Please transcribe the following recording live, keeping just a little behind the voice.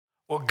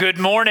Well, good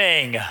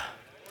morning.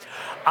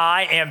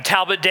 I am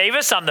Talbot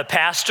Davis. I'm the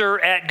pastor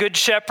at Good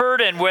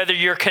Shepherd, and whether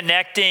you're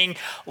connecting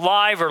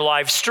live or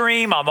live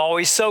stream, I'm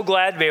always so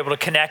glad to be able to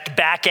connect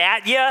back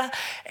at you.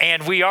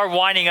 And we are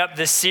winding up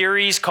this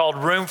series called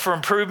Room for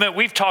Improvement.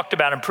 We've talked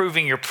about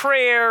improving your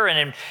prayer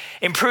and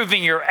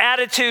improving your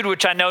attitude,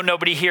 which I know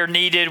nobody here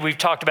needed. We've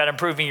talked about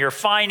improving your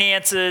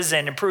finances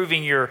and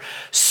improving your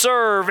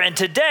serve. And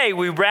today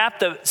we wrap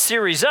the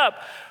series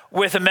up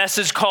with a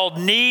message called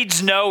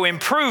Needs No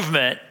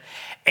Improvement.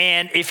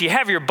 And if you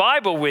have your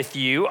Bible with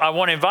you, I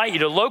want to invite you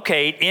to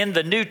locate in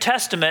the New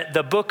Testament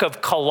the book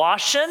of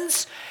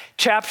Colossians,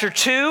 chapter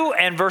 2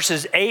 and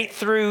verses 8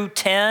 through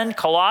 10.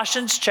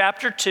 Colossians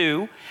chapter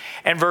 2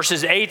 and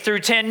verses 8 through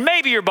 10.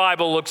 Maybe your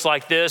Bible looks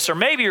like this, or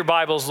maybe your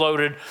Bible's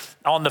loaded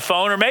on the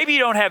phone, or maybe you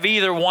don't have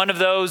either one of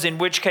those, in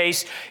which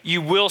case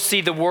you will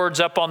see the words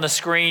up on the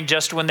screen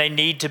just when they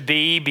need to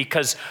be,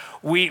 because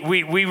we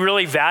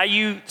really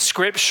value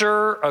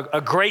Scripture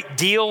a great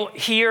deal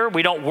here.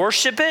 We don't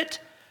worship it,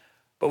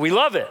 but we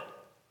love it.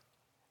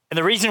 And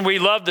the reason we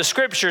love the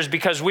Scripture is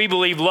because we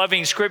believe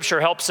loving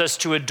Scripture helps us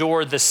to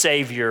adore the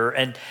Savior.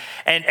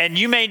 And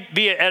you may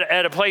be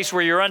at a place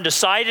where you're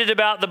undecided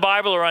about the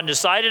Bible, or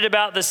undecided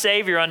about the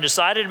Savior,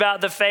 undecided about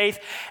the faith,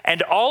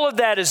 and all of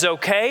that is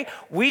okay.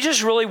 We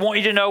just really want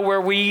you to know where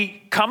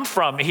we come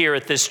from here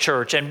at this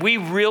church. And we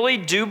really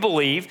do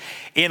believe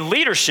in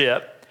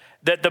leadership,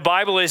 that the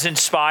Bible is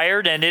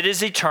inspired and it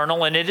is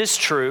eternal and it is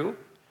true.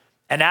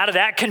 And out of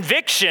that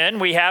conviction,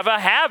 we have a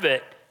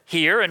habit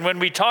here. And when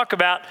we talk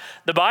about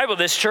the Bible,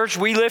 this church,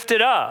 we lift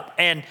it up.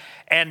 And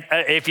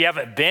if you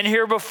haven't been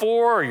here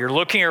before, or you're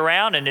looking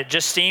around and it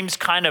just seems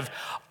kind of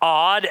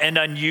odd and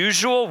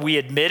unusual, we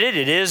admit it.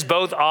 It is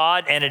both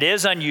odd and it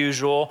is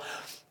unusual.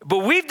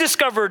 But we've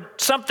discovered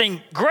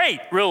something great,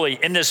 really,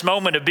 in this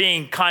moment of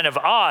being kind of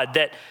odd,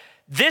 that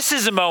this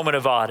is a moment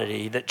of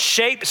oddity that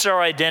shapes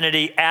our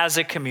identity as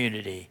a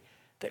community,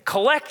 that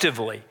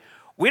collectively,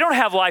 we don't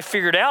have life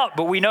figured out,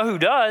 but we know who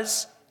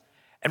does.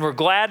 And we're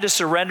glad to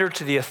surrender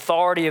to the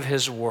authority of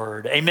his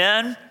word.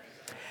 Amen?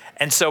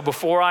 And so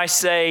before I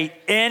say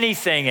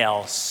anything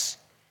else,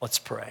 let's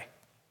pray.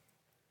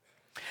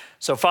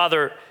 So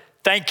Father,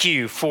 thank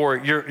you for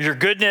your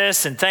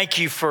goodness, and thank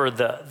you for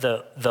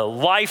the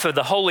life of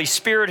the Holy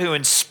Spirit who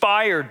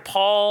inspired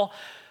Paul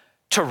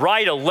to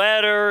write a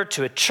letter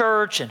to a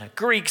church in a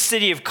Greek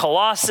city of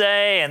Colossae.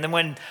 And then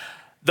when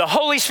the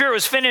Holy Spirit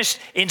was finished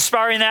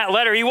inspiring that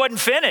letter, he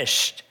wasn't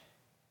finished.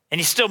 And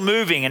he's still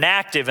moving and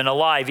active and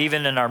alive,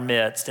 even in our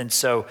midst. And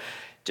so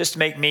just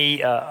make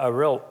me a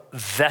real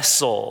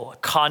vessel, a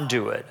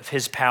conduit of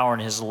his power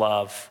and his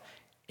love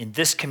in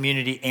this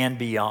community and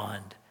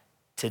beyond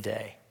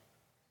today.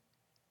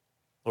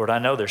 Lord, I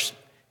know there's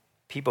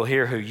people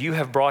here who you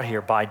have brought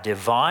here by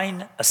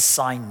divine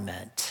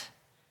assignment.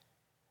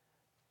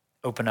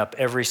 Open up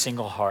every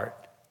single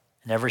heart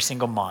and every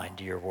single mind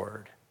to your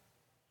word.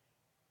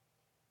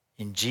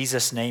 In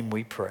Jesus' name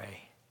we pray.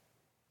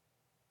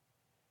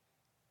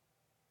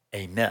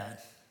 Amen.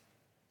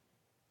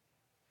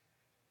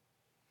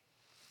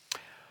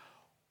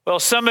 Well,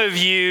 some of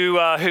you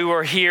who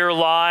are here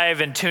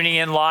live and tuning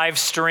in live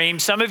stream,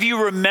 some of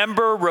you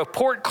remember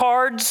report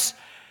cards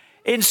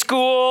in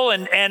school,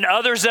 and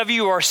others of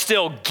you are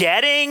still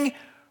getting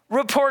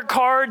report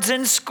cards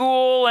in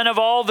school. And of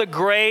all the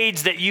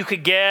grades that you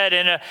could get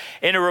in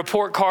a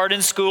report card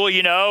in school,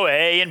 you know,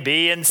 A and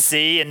B and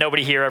C, and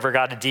nobody here ever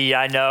got a D,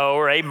 I know,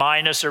 or A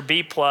minus or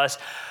B plus.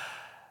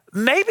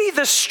 Maybe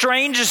the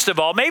strangest of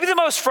all, maybe the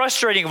most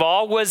frustrating of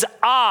all was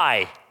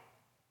I,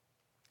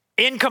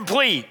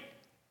 incomplete.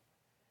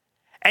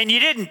 And you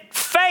didn't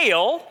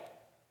fail,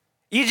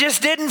 you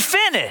just didn't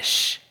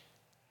finish.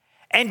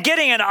 And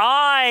getting an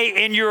I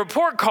in your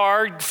report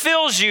card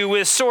fills you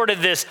with sort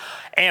of this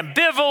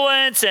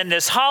ambivalence and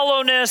this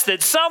hollowness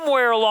that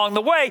somewhere along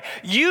the way,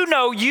 you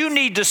know you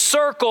need to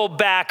circle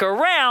back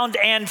around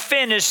and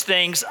finish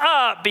things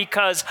up,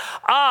 because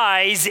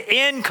I's,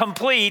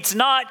 incompletes,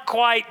 not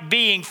quite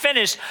being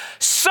finished,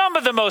 some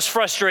of the most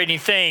frustrating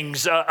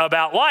things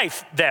about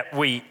life that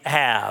we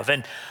have.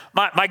 And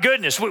my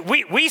goodness,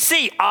 we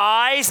see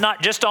I's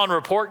not just on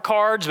report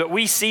cards, but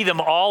we see them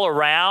all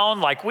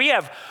around. Like we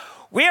have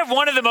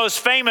one of the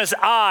most famous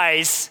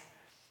I's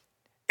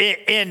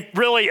in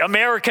really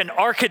American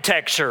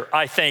architecture,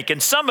 I think.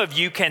 And some of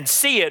you can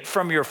see it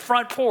from your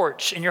front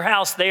porch in your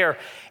house there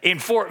in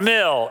Fort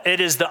Mill. It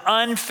is the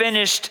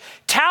unfinished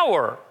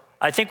tower.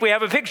 I think we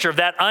have a picture of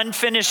that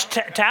unfinished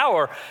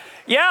tower.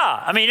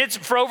 Yeah, I mean, it's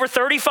for over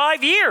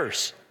 35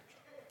 years.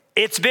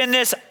 It's been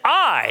this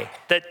I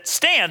that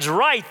stands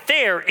right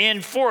there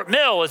in Fort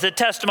Mill as a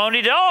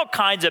testimony to all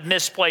kinds of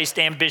misplaced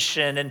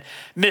ambition and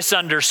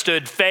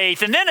misunderstood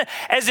faith. And then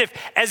as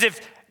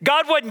if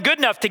God wasn't good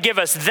enough to give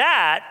us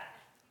that,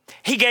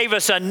 he gave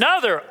us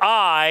another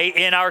I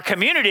in our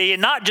community,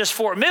 and not just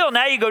Fort Mill.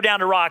 Now you go down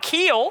to Rock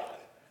Hill,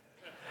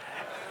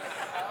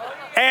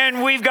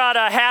 and we've got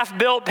a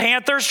half-built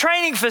Panthers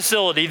training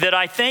facility that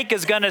I think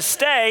is going to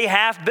stay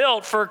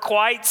half-built for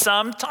quite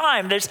some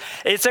time.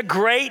 It's a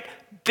great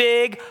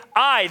big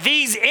I.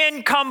 These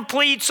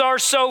incompletes are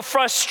so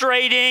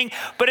frustrating,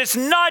 but it's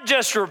not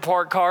just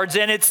report cards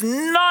and it's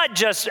not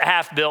just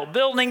half-built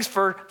buildings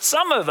for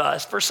some of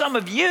us, for some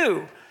of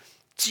you.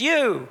 It's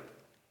you.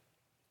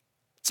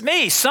 It's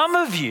me. Some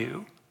of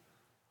you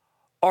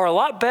are a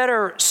lot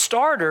better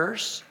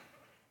starters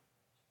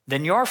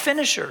than you are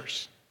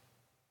finishers.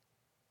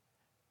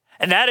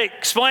 And that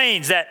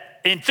explains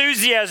that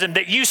enthusiasm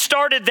that you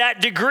started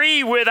that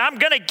degree with. I'm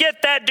going to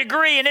get that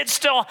degree, and it's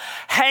still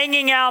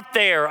hanging out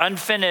there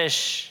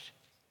unfinished.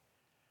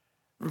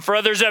 And for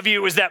others of you,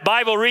 it was that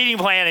Bible reading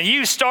plan, and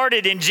you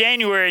started in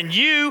January, and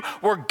you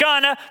were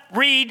going to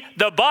read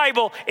the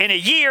Bible in a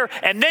year,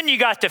 and then you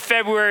got to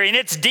February, and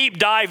it's deep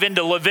dive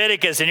into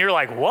Leviticus, and you're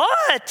like,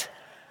 what?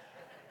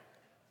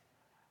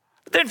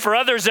 Then for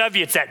others of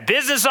you, it's that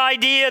business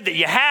idea that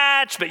you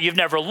hatched, but you've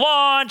never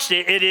launched.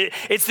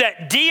 It's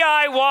that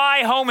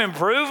DIY home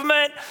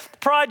improvement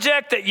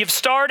project that you've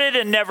started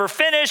and never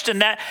finished,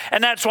 and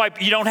that's why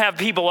you don't have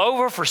people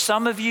over. For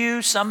some of you,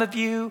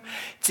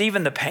 it's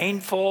even the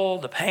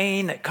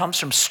pain that comes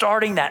from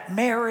starting that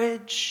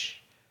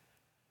marriage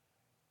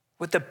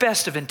with the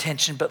best of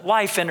intention, but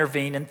life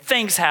intervened and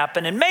things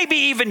happen, and maybe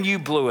even you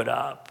blew it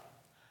up.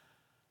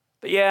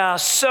 But yeah,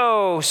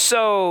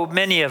 so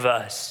many of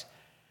us,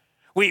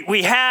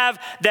 We have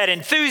that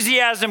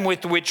enthusiasm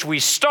with which we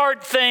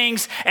start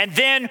things, and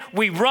then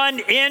we run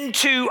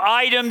into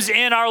items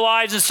in our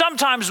lives, and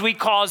sometimes we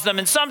cause them,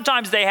 and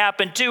sometimes they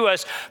happen to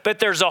us, but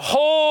there's a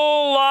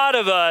whole lot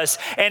of us,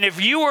 and if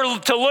you were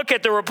to look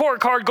at the report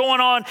card going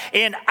on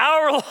in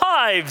our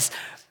lives,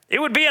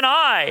 it would be an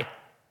I.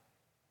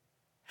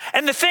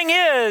 And the thing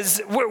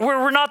is,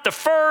 we're not the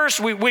first,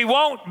 we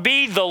won't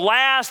be the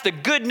last. The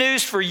good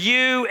news for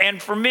you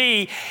and for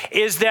me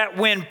is that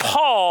when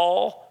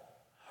Paul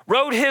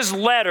wrote his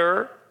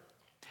letter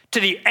to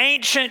the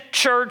ancient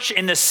church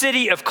in the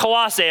city of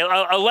Colossae,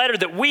 a letter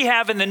that we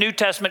have in the New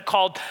Testament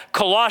called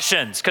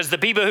Colossians, because the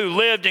people who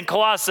lived in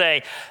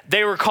Colossae,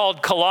 they were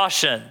called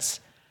Colossians.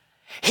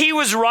 He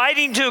was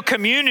writing to a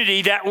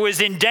community that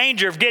was in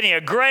danger of getting a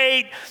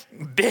great,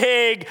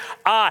 big,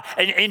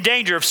 in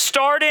danger of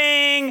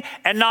starting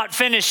and not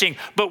finishing.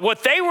 But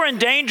what they were in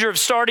danger of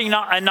starting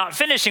and not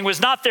finishing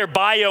was not their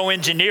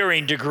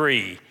bioengineering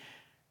degree,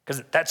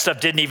 because that stuff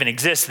didn't even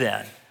exist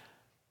then.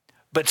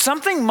 But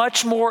something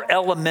much more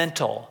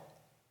elemental.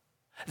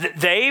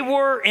 They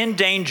were in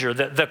danger.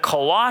 The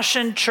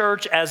Colossian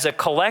church as a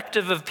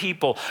collective of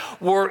people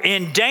were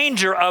in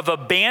danger of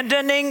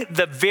abandoning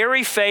the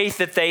very faith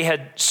that they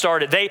had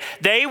started.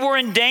 They were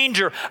in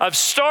danger of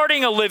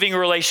starting a living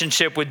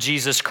relationship with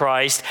Jesus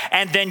Christ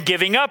and then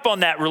giving up on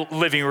that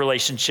living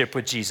relationship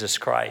with Jesus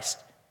Christ.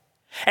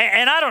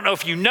 And I don't know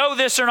if you know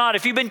this or not.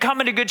 If you've been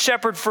coming to Good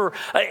Shepherd for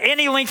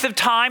any length of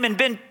time and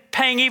been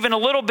paying even a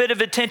little bit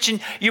of attention,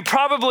 you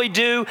probably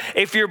do.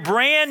 If you're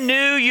brand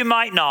new, you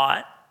might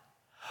not.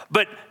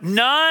 But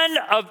none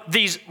of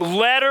these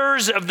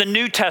letters of the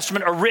New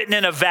Testament are written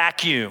in a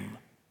vacuum.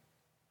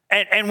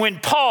 And when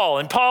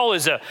Paul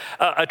is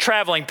a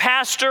traveling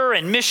pastor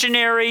and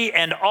missionary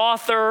and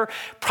author,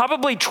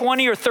 probably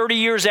 20 or 30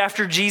 years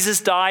after Jesus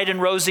died and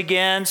rose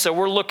again, so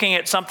we're looking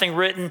at something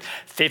written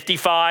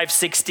 55,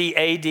 60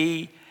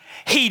 AD.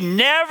 He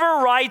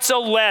never writes a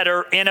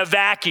letter in a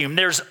vacuum.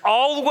 There's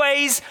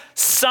always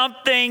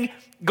something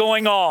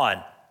going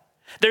on.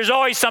 There's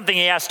always something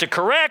he has to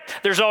correct.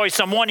 There's always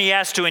someone he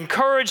has to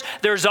encourage.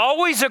 There's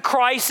always a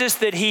crisis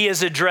that he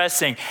is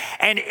addressing.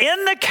 And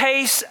in the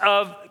case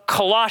of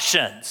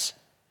Colossians,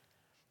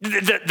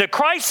 the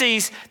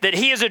crises that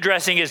he is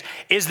addressing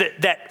is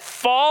that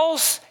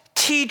false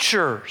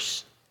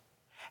teachers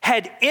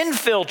had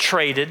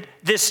infiltrated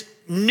this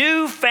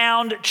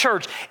newfound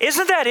church.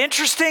 Isn't that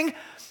interesting?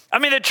 I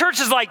mean, the church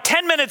is like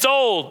 10 minutes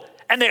old,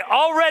 and they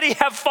already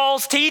have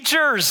false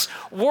teachers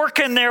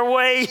working their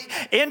way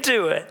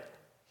into it.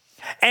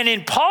 And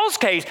in Paul's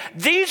case,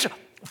 these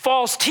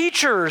false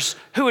teachers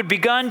who had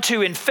begun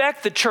to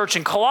infect the church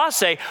in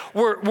Colossae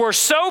were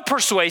so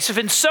persuasive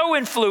and so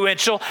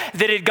influential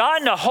that it had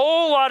gotten a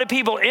whole lot of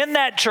people in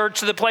that church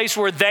to the place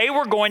where they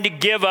were going to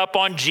give up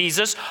on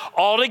Jesus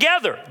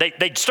altogether.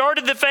 They'd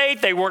started the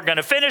faith. They weren't going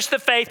to finish the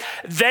faith.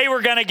 They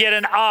were going to get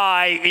an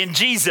I in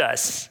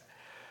Jesus.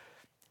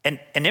 And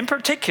in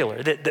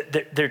particular,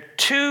 there are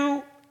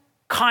two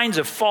kinds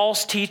of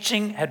false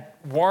teaching had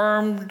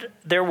wormed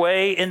their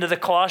way into the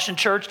Colossian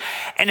church.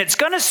 And it's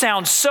going to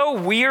sound so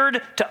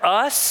weird to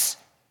us,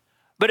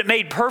 but it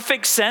made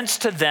perfect sense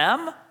to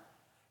them.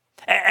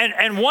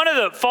 And one of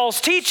the false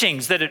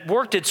teachings that had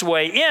worked its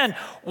way in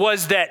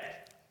was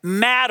that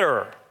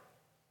matter,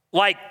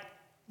 like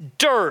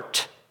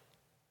dirt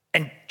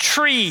and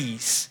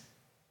trees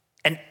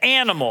and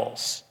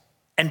animals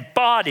and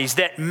bodies,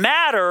 that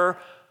matter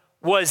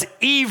was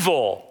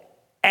evil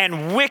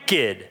and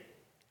wicked.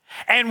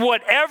 And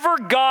whatever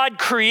God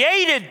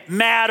created,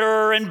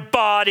 matter and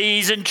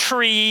bodies and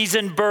trees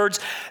and birds,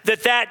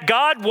 that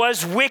God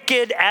was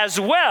wicked as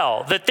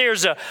well. That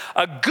there's a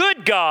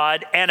good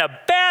God and a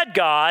bad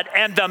God,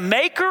 and the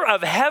maker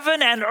of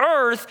heaven and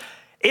earth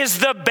is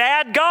the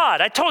bad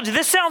God. I told you,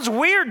 this sounds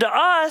weird to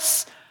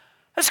us.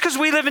 That's because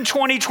we live in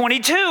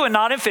 2022 and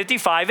not in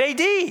 55 AD.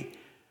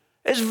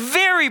 It's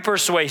very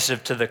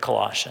persuasive to the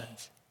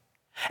Colossians.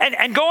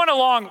 And going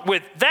along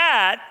with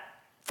that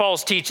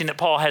false teaching that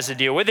Paul has to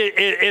deal with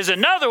is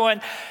another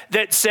one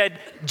that said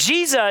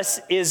Jesus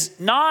is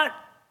not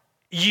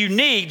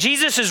unique.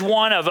 Jesus is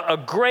one of a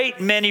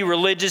great many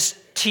religious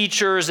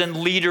teachers and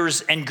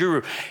leaders and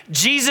gurus.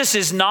 Jesus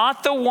is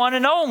not the one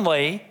and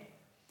only.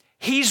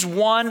 He's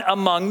one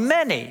among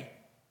many.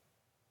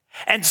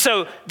 And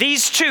so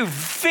these two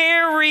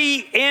very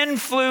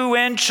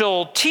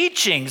influential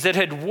teachings that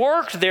had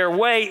worked their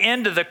way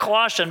into the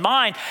Colossian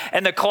mind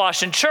and the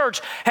Colossian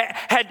church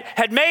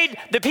had made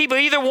the people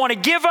either want to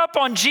give up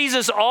on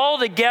Jesus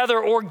altogether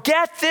or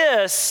get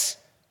this,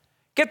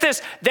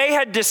 they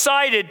had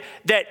decided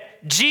that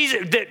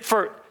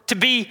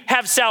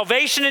have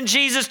salvation in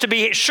Jesus, to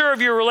be sure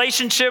of your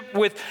relationship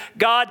with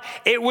God,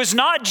 it was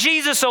not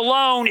Jesus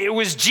alone, it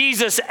was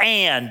Jesus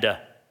and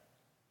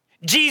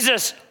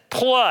Jesus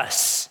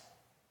plus.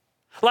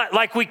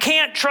 Like we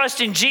can't trust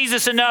in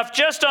Jesus enough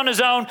just on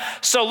his own,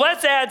 so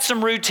let's add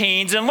some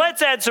routines and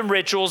let's add some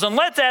rituals and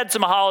let's add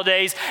some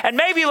holidays and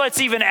maybe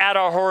let's even add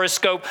our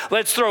horoscope.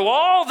 Let's throw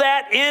all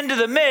that into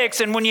the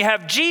mix, and when you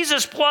have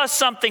Jesus plus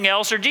something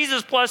else or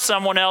Jesus plus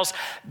someone else,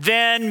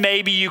 then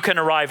maybe you can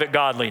arrive at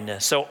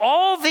godliness. So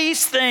all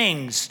these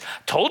things,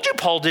 told you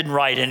Paul didn't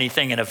write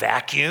anything in a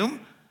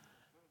vacuum.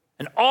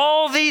 And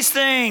all these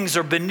things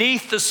are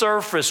beneath the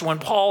surface when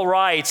Paul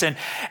writes. And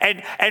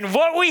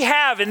what we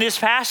have in this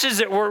passage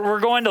that we're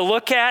going to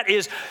look at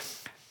is,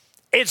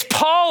 it's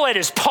Paul at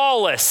his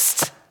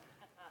Paulist.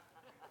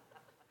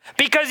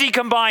 Because he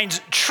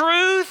combines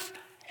truth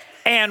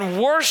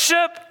and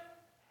worship,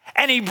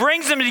 and he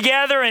brings them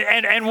together,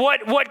 and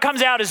what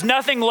comes out is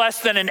nothing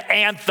less than an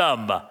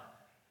anthem.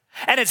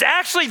 And it's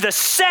actually the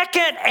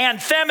second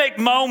anthemic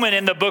moment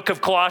in the book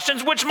of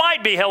Colossians, which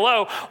might be,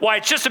 why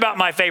it's just about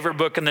my favorite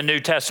book in the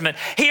New Testament.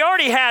 He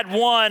already had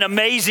one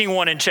amazing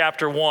one in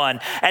chapter 1.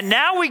 And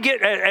now we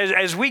get,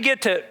 as we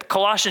get to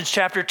Colossians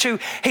chapter 2,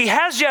 he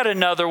has yet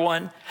another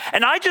one.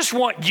 And I just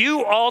want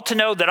you all to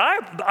know that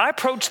I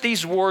approach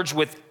these words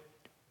with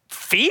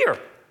fear,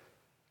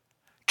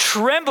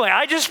 trembling.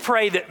 I just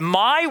pray that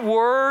my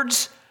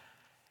words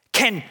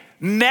can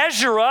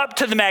measure up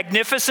to the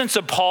magnificence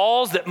of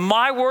Paul's, that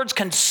my words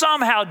can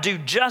somehow do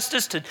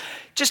justice to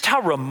just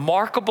how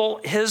remarkable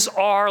his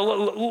are.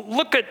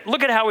 Look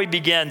at how he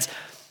begins.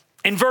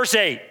 In verse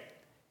 8,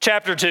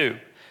 chapter 2,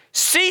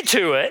 see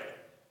to it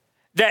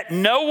that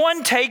no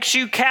one takes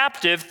you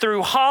captive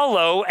through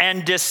hollow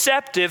and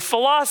deceptive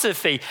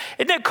philosophy.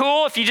 Isn't it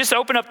cool if you just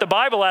open up the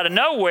Bible out of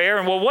nowhere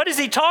and, well, what is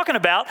he talking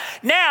about?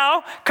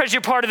 Now, because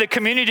you're part of the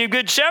community of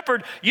Good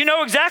Shepherd, you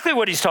know exactly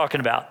what he's talking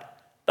about.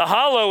 The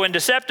hollow and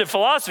deceptive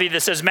philosophy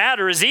that says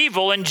matter is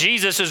evil and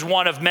Jesus is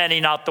one of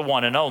many, not the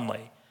one and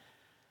only,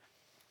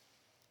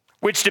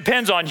 which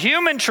depends on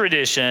human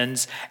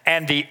traditions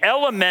and the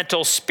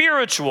elemental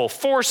spiritual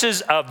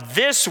forces of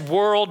this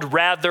world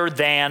rather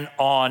than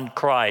on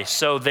Christ.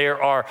 So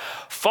there are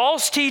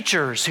false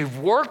teachers who've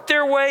worked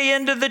their way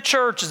into the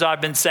church, as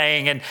I've been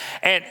saying,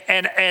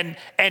 and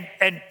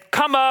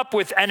come up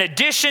with an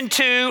addition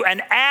to,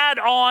 an add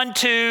on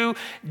to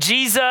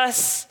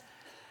Jesus.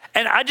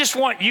 And I just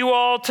want you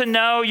all to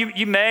know,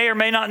 you may or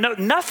may not know,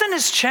 nothing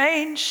has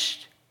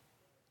changed.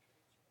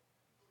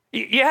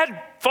 You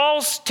had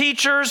false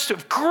teachers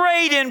of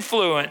great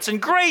influence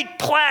and great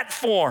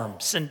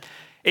platforms and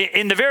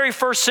in the very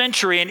first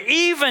century. And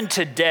even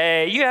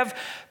today, you have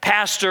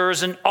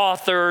pastors and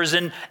authors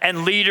and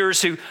leaders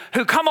who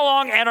come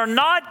along and are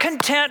not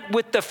content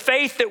with the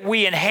faith that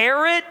we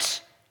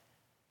inherit,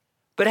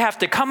 but have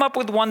to come up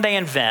with one they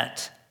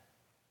invent.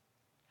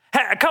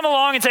 Come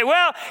along and say,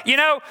 well,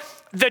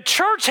 the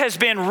church has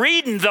been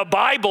reading the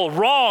Bible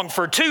wrong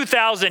for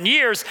 2,000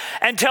 years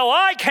until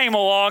I came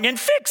along and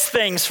fixed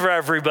things for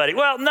everybody.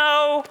 Well,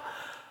 no,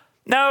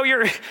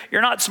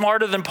 you're not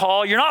smarter than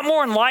Paul. You're not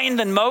more enlightened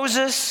than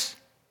Moses.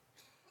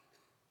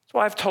 That's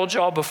why I've told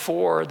you all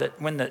before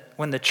that when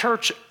the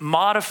church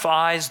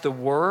modifies the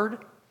word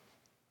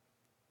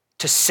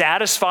to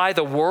satisfy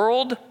the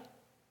world,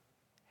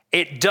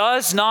 it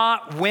does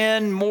not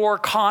win more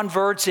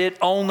converts, it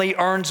only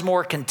earns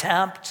more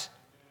contempt.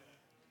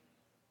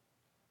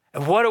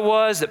 And what it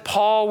was that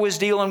Paul was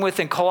dealing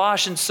with in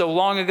Colossians so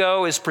long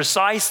ago is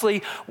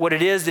precisely what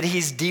it is that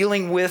he's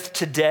dealing with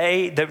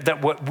today,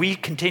 that what we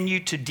continue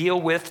to deal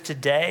with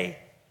today.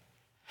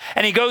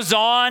 And he goes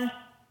on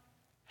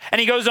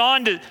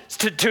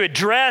to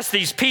address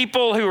these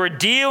people who are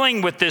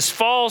dealing with this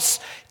false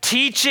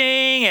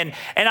teaching. And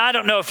I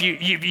don't know if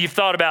you've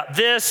thought about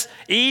this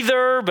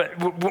either,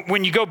 but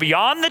when you go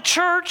beyond the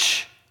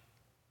church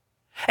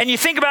and you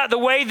think about the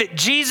way that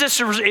Jesus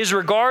is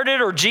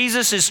regarded or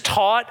Jesus is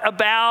taught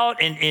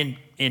about in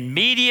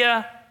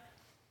media,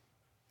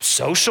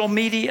 social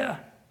media,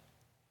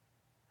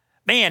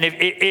 man,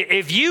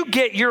 if you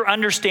get your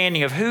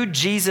understanding of who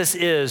Jesus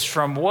is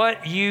from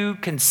what you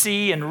can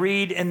see and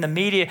read in the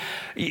media,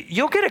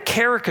 you'll get a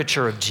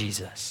caricature of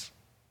Jesus.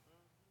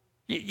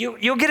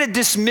 You'll get a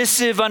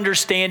dismissive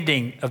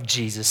understanding of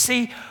Jesus.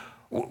 See,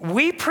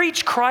 we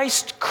preach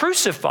Christ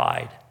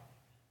crucified,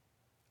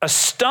 a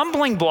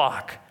stumbling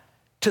block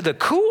to the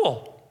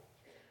cool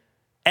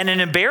and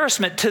an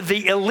embarrassment to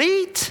the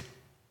elite.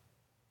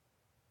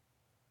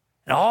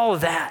 And all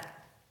of that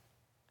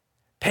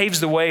paves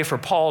the way for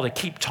Paul to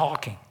keep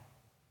talking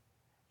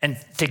and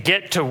to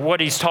get to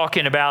what he's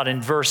talking about in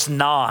verse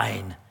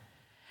 9.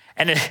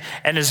 And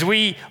as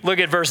we look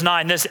at verse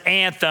 9, this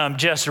anthem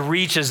just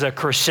reaches a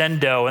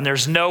crescendo, and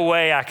there's no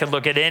way I could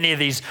look at any of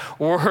these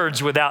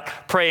words without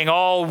praying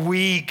all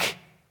week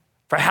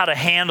for how to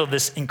handle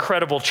this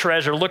incredible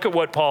treasure. Look at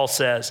what Paul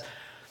says.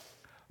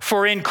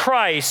 For in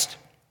Christ,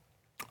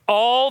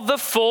 all the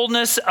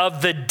fullness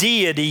of the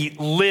deity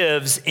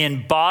lives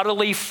in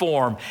bodily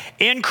form.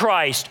 In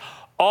Christ,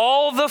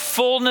 all the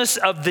fullness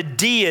of the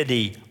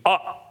deity,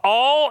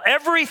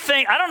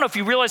 everything, I don't know if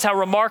you realize how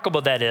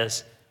remarkable that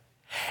is.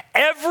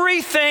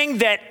 Everything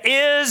that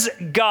is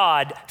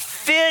God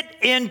fit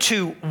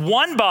into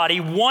one body,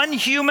 one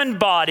human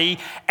body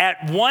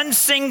at one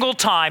single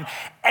time.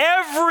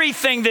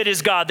 Everything that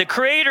is God, the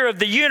creator of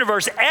the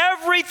universe,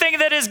 everything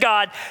that is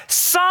God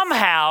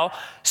somehow,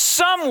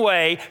 some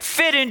way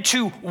fit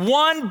into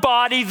one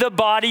body, the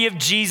body of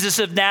Jesus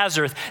of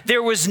Nazareth.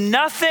 There was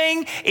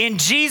nothing in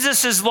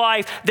Jesus's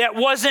life that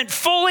wasn't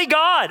fully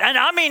God. And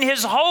I mean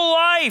his whole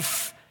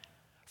life,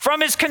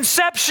 from his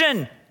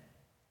conception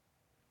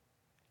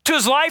to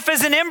his life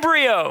as an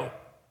embryo,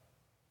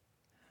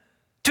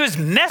 to his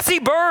messy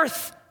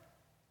birth,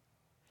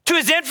 to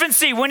his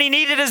infancy when he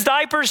needed his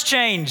diapers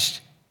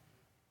changed,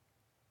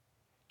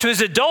 to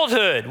his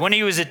adulthood when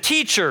he was a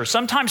teacher,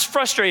 sometimes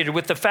frustrated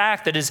with the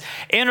fact that his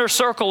inner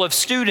circle of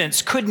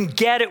students couldn't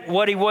get at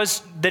what he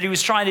was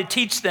trying to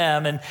teach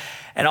them,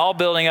 and all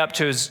building up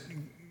to his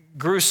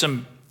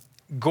gruesome,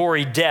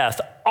 gory death.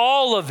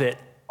 All of it,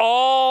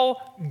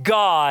 all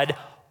God,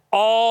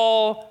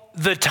 all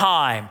the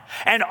time.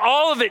 And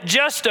all of it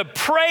just a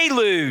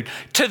prelude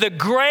to the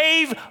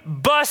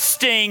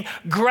grave-busting,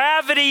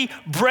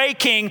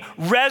 gravity-breaking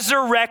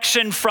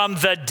resurrection from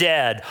the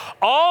dead.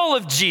 All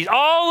of Jesus,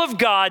 all of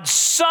God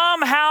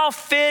somehow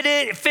fit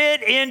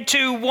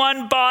into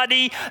one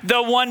body,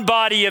 the one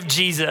body of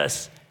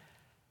Jesus.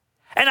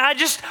 And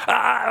this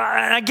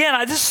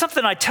is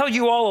something I tell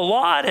you all a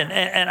lot,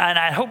 and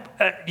I hope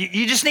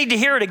you just need to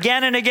hear it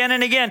again and again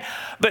and again.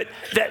 But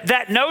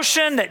that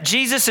notion that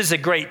Jesus is a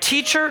great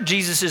teacher,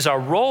 Jesus is our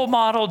role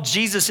model,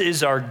 Jesus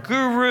is our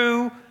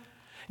guru,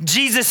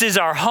 Jesus is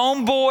our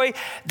homeboy,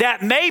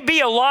 that may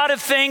be a lot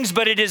of things,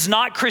 but it is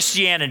not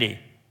Christianity.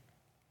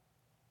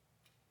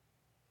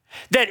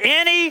 That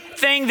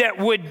anything that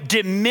would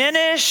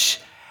diminish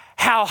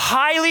how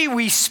highly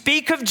we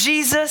speak of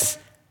Jesus,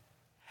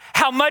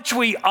 how much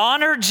we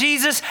honor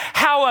Jesus,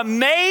 how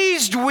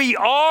amazed we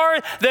are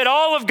that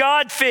all of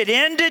God fit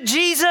into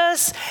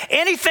Jesus.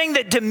 Anything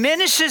that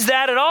diminishes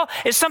that at all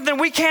is something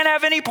we can't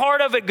have any part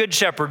of at Good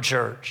Shepherd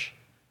Church.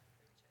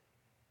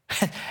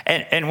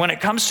 And when it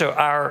comes to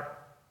our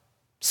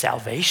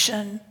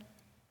salvation,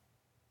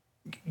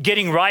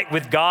 getting right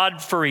with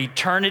God for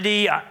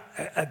eternity, I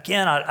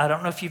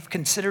don't know if you've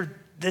considered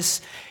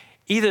this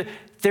either.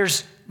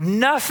 There's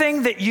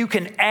nothing that you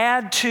can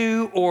add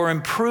to or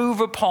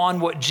improve upon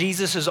what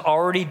Jesus has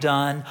already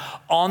done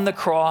on the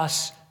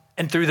cross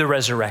and through the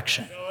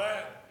resurrection.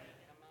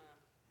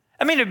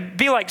 I mean, it'd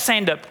be like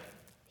saying to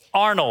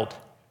Arnold,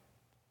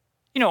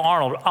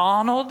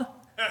 Arnold,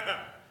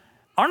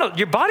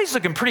 your body's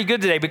looking pretty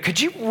good today, but could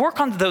you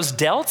work on those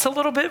delts a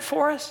little bit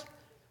for us?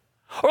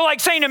 Or like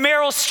saying to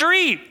Meryl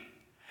Streep,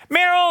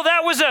 Meryl,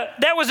 that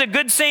was a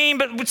good scene,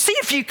 but see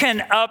if you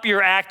can up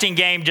your acting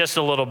game just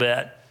a little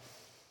bit.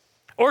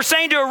 Or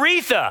saying to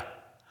Aretha,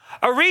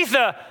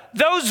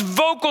 those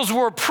vocals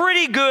were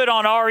pretty good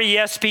on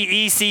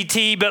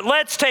R-E-S-P-E-C-T, but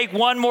let's take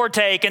one more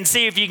take and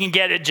see if you can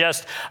get it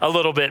just a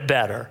little bit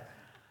better.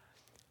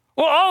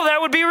 Well,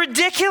 that would be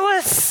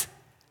ridiculous.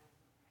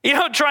 You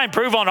don't try and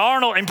improve on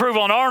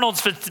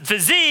Arnold's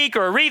physique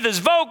or Aretha's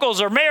vocals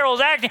or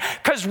Meryl's acting,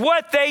 because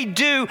what they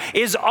do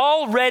is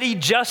already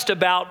just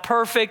about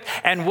perfect,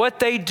 and what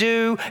they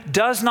do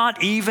does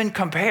not even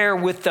compare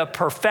with the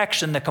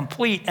perfection, the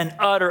complete and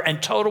utter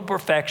and total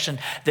perfection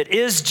that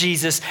is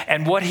Jesus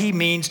and what he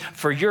means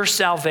for your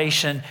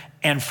salvation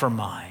and for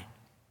mine.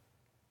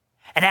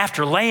 And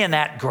after laying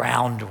that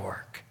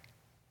groundwork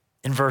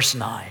in verse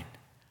 9,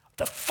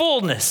 the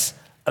fullness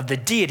of the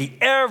deity,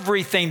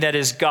 everything that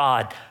is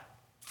God,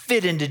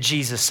 fit into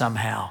Jesus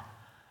somehow.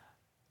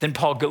 Then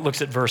Paul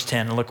looks at verse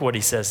 10 and look what he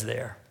says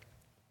there.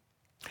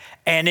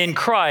 And in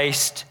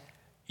Christ,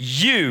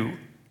 you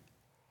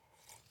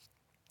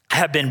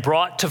have been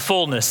brought to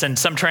fullness. And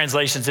some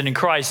translations, and in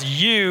Christ,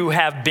 you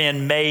have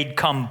been made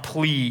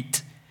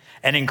complete.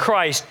 And in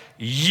Christ,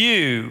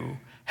 you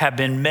have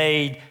been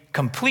made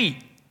complete,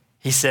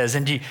 he says.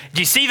 And do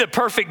you see the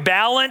perfect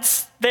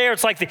balance there?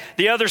 It's like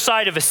the other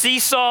side of a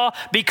seesaw.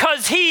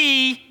 Because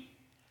he,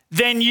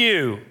 then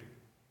you.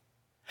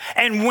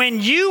 And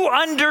when you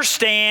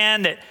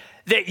understand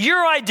that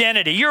your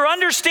identity, your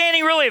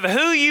understanding really of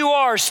who you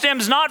are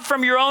stems not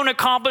from your own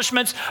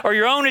accomplishments or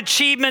your own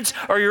achievements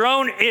or your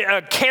own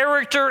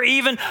character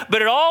even,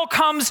 but it all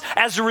comes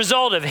as a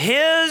result of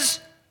His.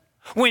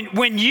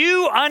 When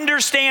you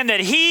understand that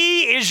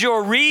He is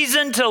your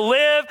reason to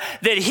live,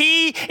 that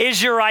He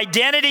is your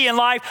identity in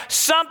life,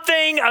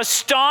 something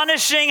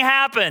astonishing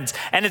happens.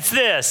 And it's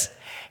this: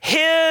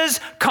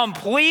 His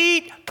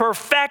complete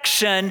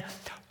perfection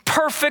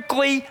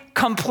perfectly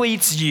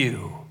completes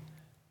you.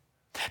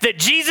 That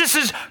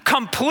Jesus'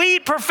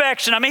 complete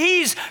perfection, I mean,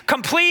 He's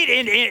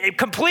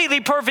completely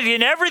perfect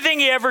in everything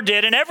He ever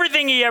did and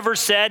everything He ever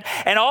said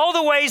and all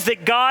the ways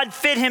that God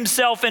fit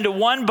Himself into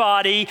one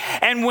body.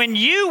 And when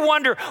you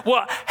wonder,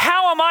 well,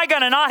 how am I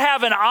going to not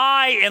have an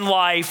I in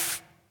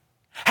life?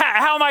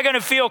 How am I going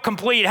to feel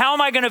complete? How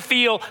am I going to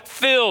feel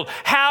filled?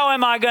 How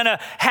am I going to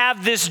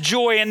have this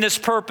joy and this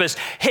purpose?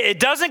 It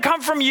doesn't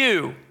come from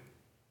you.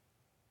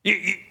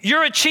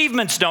 Your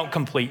achievements don't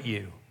complete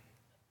you.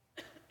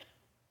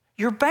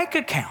 Your bank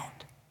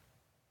account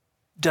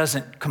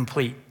doesn't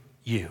complete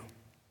you.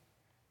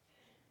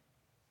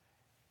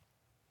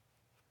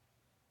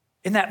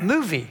 In that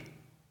movie,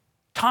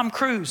 Tom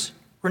Cruise,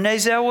 Renee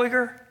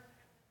Zellweger,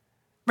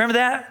 remember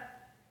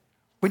that?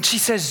 When he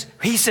says,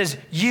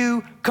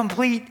 you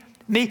complete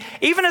me.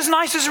 Even as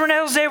nice as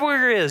Renee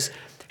Zellweger is,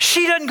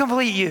 she doesn't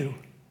complete you.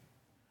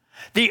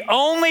 The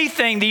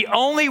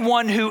only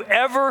one who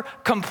ever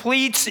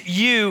completes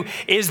you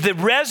is the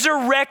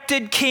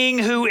resurrected King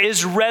who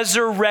is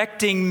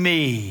resurrecting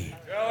me.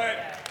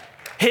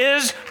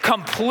 His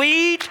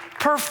complete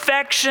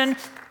perfection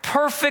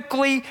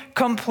perfectly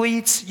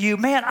completes you.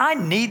 Man, I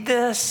need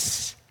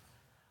this.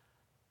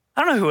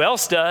 I don't know who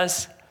else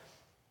does.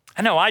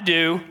 I know I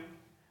do.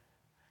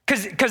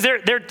 Because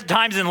there are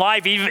times in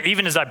life,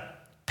 even as I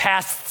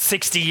pass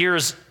 60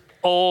 years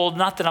old,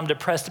 not that I'm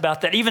depressed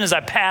about that, even as I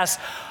pass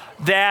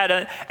that,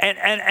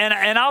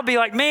 and I'll be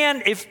like,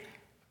 man, if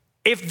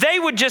they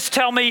would just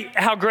tell me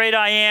how great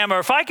I am, or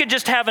if I could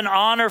just have an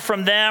honor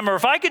from them, or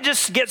if I could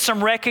just get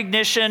some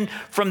recognition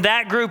from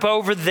that group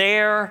over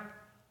there,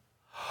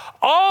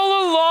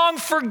 all along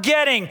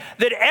forgetting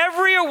that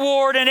every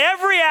award and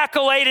every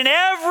accolade and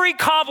every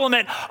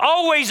compliment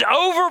always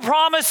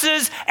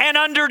overpromises and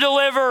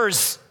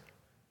underdelivers.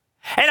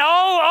 And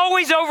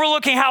always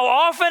overlooking how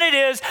often it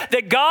is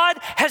that God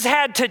has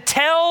had to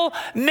tell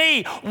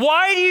me,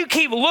 why do you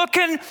keep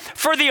looking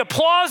for the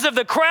applause of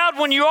the crowd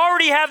when you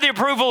already have the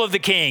approval of the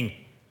King?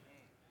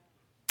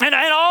 And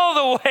all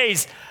the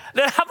ways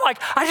that I'm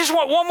like, I just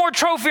want one more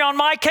trophy on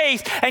my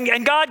case.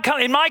 And God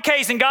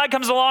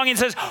comes along and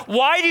says,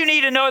 why do you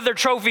need another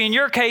trophy in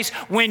your case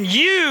when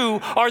you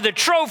are the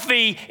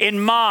trophy in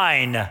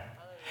mine?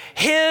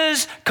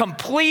 His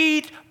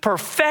complete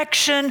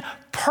perfection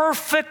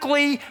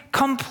perfectly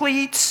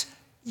completes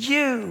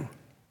you.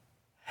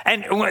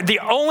 And the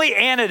only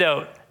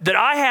antidote that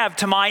I have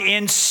to my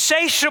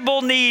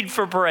insatiable need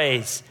for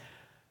praise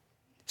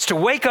is to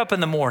wake up in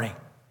the morning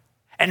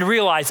and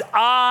realize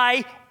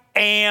I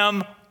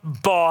am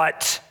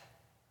bought.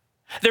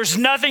 There's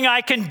nothing I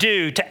can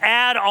do to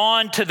add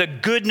on to the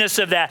goodness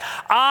of that.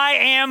 I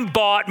am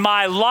bought.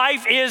 My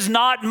life is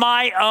not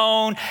my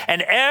own.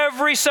 And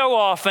every so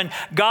often,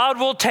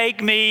 God will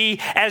take me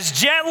as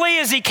gently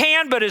as He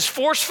can, but as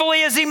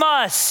forcefully as He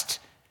must,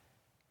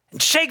 and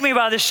shake me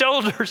by the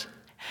shoulders.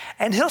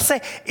 And He'll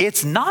say,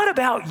 it's not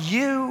about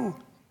you.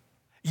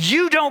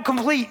 You don't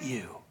complete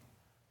you.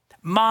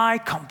 My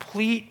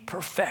complete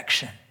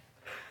perfection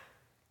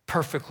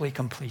perfectly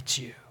completes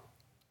you.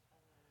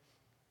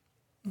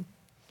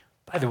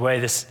 By the way,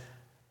 this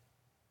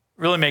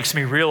really makes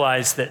me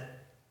realize that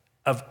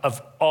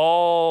of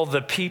all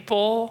the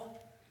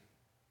people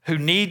who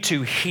need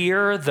to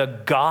hear the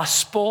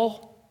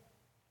gospel,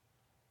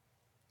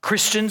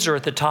 Christians are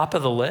at the top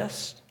of the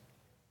list.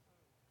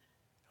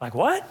 Like,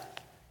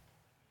 what?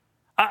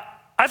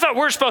 I thought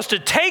we're supposed to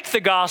take the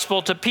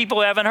gospel to people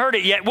who haven't heard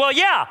it yet. Well,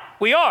 yeah,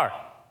 we are.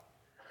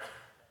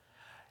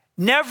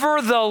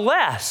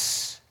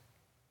 Nevertheless,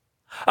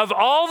 of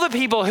all the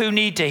people who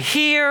need to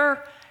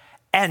hear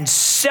and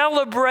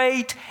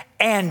celebrate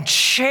and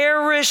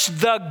cherish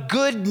the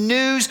good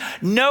news,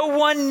 no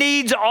one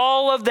needs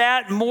all of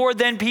that more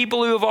than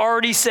people who have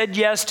already said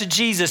yes to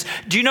Jesus.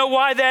 Do you know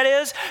why that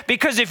is?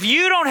 Because if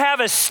you don't have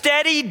a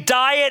steady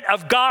diet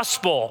of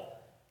gospel,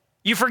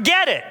 you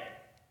forget it.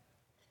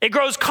 It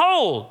grows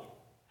cold.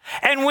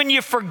 And when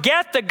you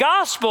forget the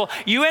gospel,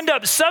 you end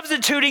up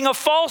substituting a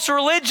false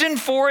religion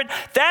for it.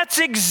 That's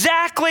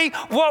exactly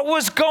what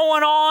was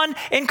going on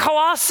in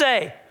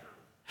Colossae.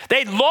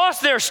 They'd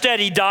lost their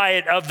steady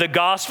diet of the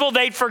gospel.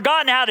 They'd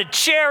forgotten how to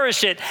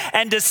cherish it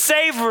and to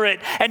savor it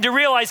and to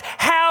realize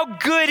how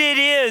good it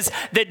is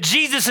that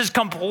Jesus'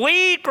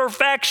 complete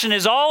perfection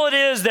is all it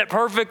is that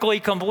perfectly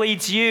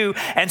completes you.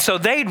 And so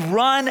they'd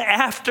run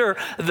after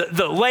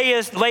the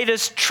latest,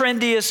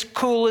 trendiest,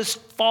 coolest,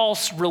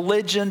 false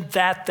religion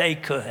that they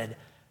could.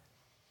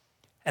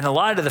 And in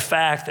light of the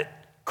fact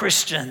that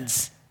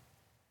Christians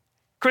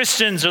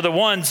Christians are the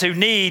ones who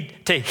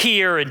need to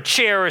hear and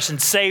cherish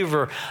and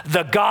savor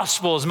the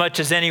gospel as much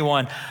as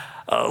anyone.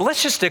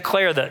 Let's just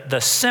declare the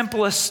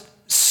simplest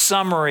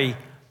summary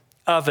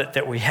of it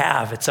that we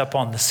have. It's up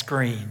on the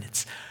screen.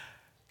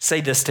 Say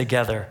this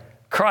together.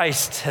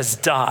 Christ has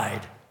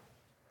died.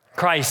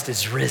 Christ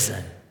is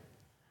risen.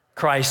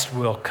 Christ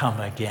will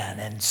come again,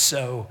 and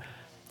so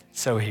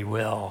he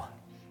will.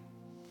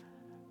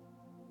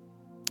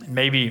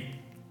 Maybe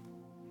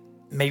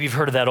you've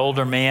heard of that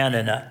older man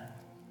in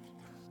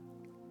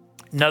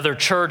another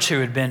church who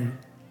had been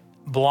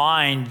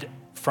blind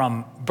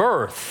from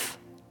birth.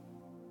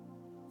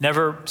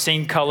 Never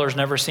seen colors,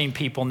 never seen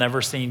people,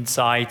 never seen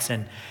sights.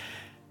 And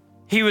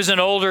he was an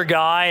older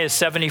guy,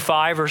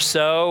 75 or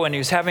so, and he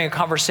was having a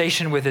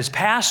conversation with his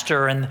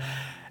pastor. And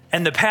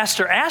the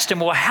pastor asked him,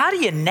 well, how do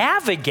you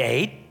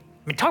navigate? I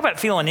mean, talk about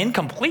feeling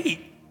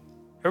incomplete.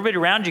 Everybody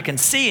around you can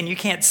see and you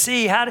can't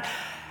see.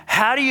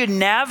 How do you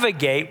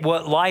navigate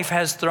what life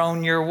has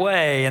thrown your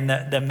way? And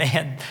the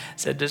man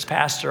said to his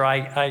pastor,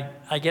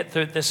 I get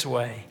through it this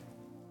way.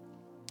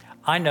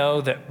 I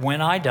know that when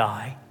I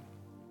die,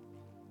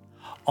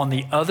 on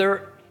the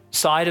other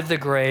side of the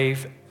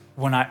grave,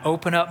 when I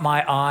open up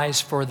my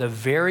eyes for the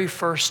very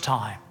first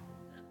time,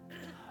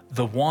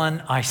 the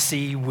one I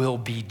see will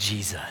be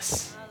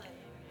Jesus.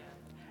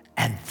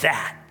 And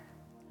that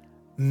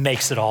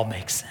makes it all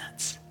make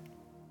sense.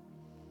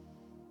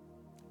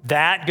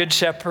 That, Good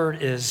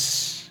Shepherd,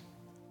 is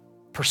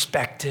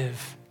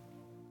perspective.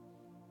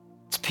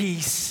 It's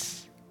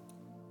peace.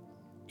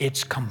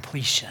 It's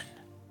completion.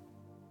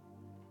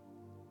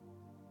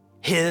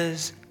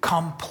 His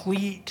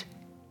complete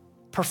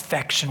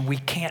perfection we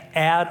can't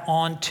add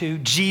on to.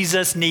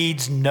 Jesus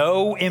needs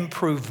no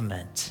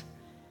improvement.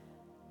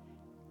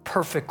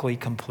 Perfectly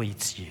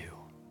completes you.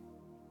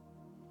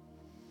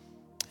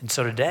 And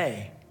so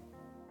today,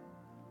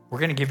 we're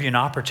going to give you an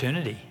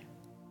opportunity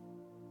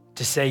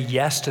to say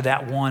yes to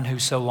that one who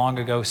so long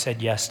ago said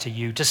yes to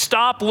you. To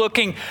stop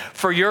looking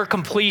for your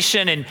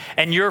completion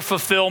and your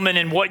fulfillment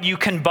and what you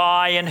can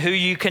buy and who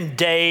you can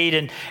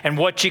date and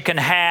what you can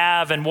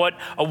have and what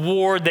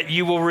award that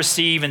you will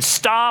receive. And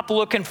stop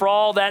looking for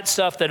all that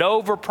stuff that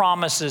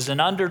overpromises and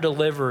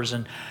underdelivers.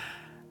 And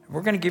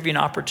we're going to give you an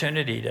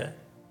opportunity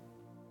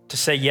to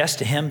say yes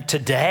to him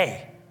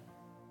today.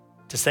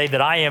 To say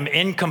that I am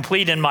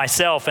incomplete in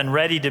myself and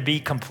ready to be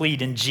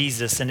complete in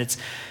Jesus. And it's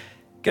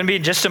going to be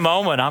in just a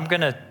moment. I'm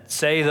going to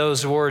say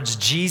those words,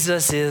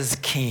 Jesus is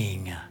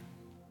King.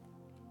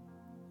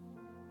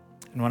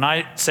 And when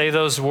I say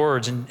those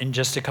words in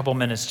just a couple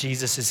minutes,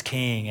 Jesus is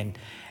King,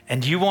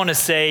 and you want to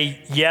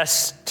say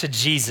yes to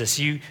Jesus,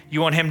 you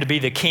want him to be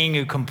the King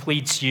who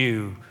completes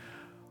you,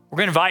 we're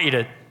going to invite you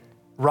to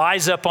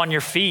rise up on your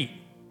feet,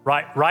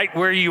 right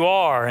where you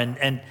are.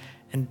 And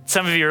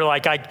some of you are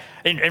like,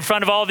 in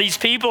front of all these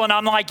people, and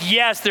I'm like,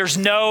 yes, there's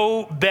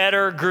no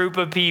better group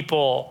of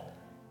people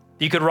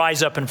you could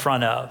rise up in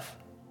front of.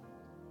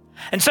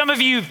 And some of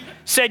you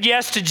said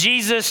yes to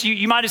Jesus.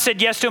 You might have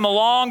said yes to him a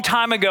long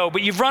time ago,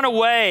 but you've run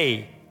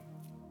away.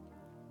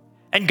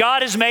 And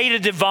God has made a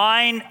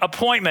divine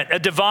appointment, a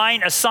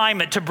divine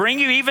assignment to bring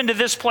you even to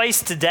this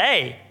place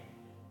today.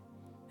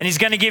 And he's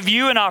going to give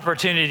you an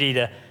opportunity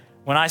to,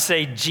 when I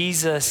say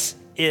Jesus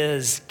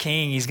is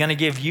King, he's going to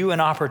give you an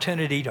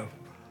opportunity to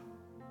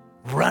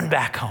run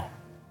back home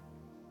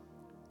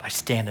by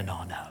standing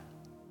on up.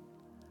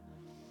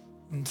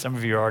 And some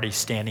of you are already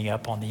standing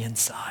up on the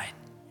inside.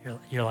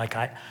 You're like,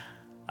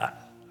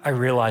 I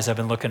realize I've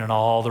been looking in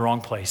all the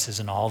wrong places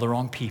and all the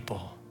wrong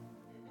people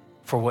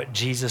for what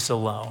Jesus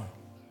alone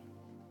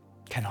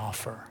can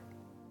offer.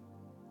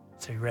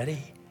 So you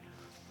ready?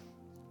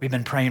 We've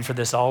been praying for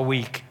this all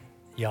week,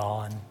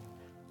 y'all.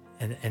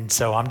 And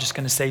so I'm just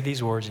going to say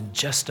these words in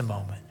just a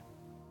moment.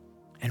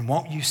 And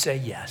won't you say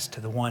yes to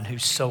the one who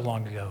so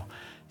long ago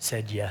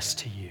said yes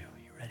to you?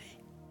 You ready?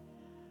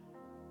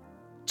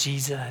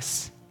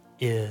 Jesus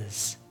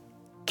is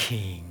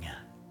King.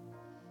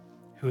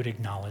 Who would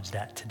acknowledge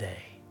that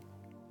today?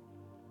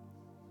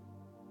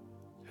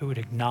 Who would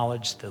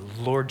acknowledge the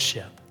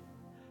lordship?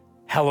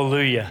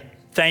 Hallelujah.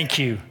 Thank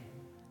you.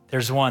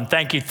 There's one.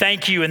 Thank you.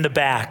 Thank you in the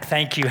back.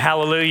 Thank you.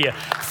 Hallelujah.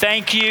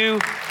 Thank you.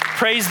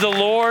 Praise the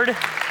Lord.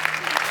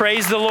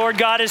 Praise the Lord.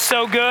 God is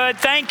so good.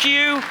 Thank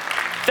you.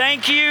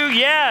 Thank you.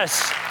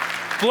 Yes.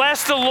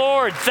 Bless the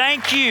Lord.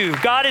 Thank you.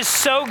 God is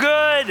so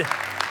good.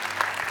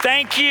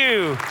 Thank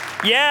you.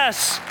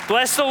 Yes.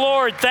 Bless the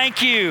Lord.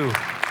 Thank you.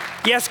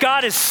 Yes,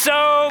 God is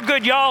so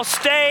good. Y'all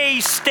stay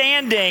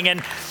standing.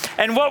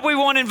 And what we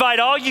want to invite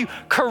all you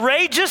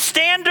courageous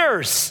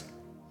standers,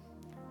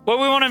 what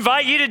we want to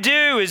invite you to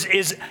do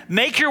is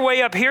make your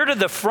way up here to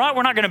the front.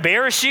 We're not going to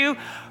embarrass you,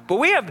 but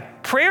we have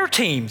prayer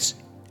teams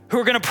who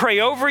are going to pray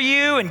over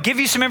you and give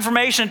you some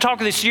information and talk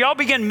with you. So y'all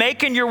begin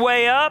making your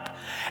way up.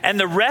 And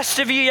the rest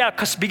of you,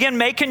 begin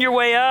making your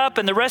way up.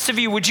 And the rest of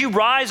you, would you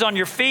rise on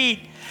your feet?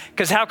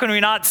 Because how can we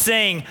not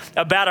sing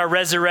about our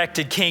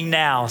resurrected King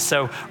now?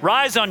 So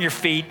rise on your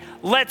feet.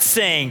 Let's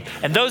sing.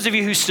 And those of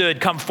you who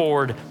stood, come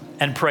forward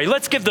and pray.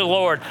 Let's give the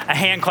Lord a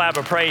hand clap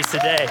of praise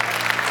today.